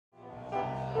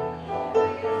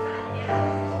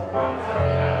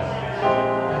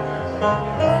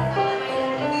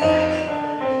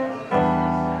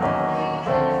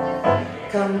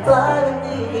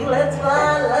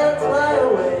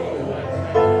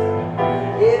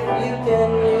If you can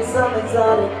use some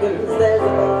exotic booze, there's a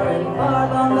bar in Far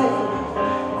Bombay.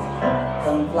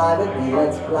 Come fly with me,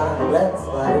 let's fly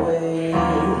away.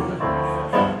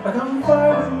 Come fly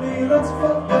with me, let's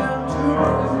float down to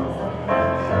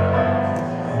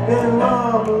in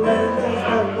Marmalade, there's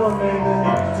not one thing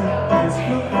that is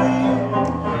good for you.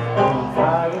 Come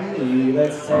fly with me,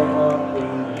 let's take off in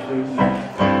the tree.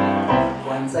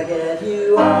 Once I get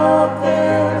you up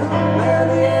there, where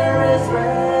the air is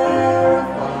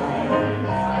rarefied,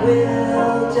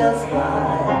 we'll just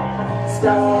fly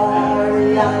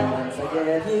starry-eyed. Once I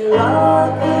get you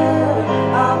up there,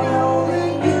 I'll be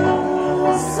holding you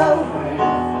so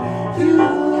you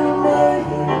may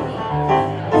hear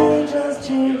angels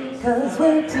cheer, 'cause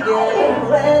we're together.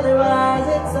 Weather-wise,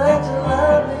 it's such a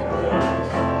lovely day.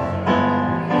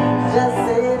 Just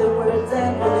say the words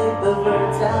and believe the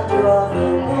birds after all the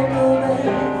bumblebee.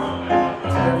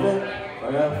 It's perfect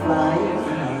for a flying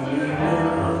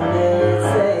honeymoon, they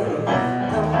say.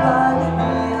 Come fly with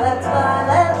me, let's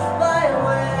fly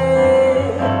away.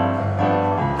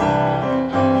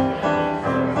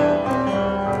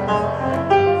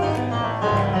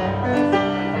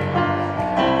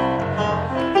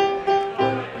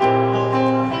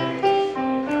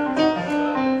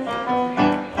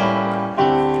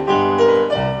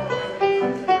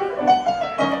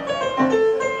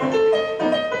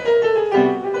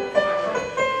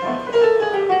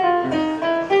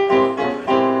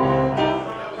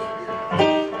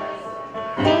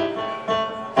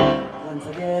 Once I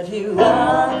get you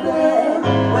up there,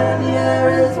 when the air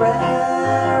is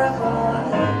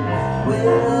rarefied,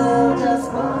 we'll just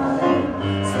fly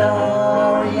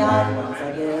starry-eyed. Once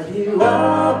I get you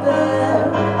up there,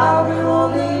 I'll be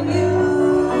holding you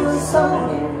so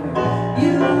near.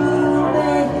 You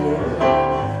may hear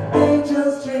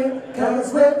angels cheer, 'cause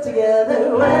we're together.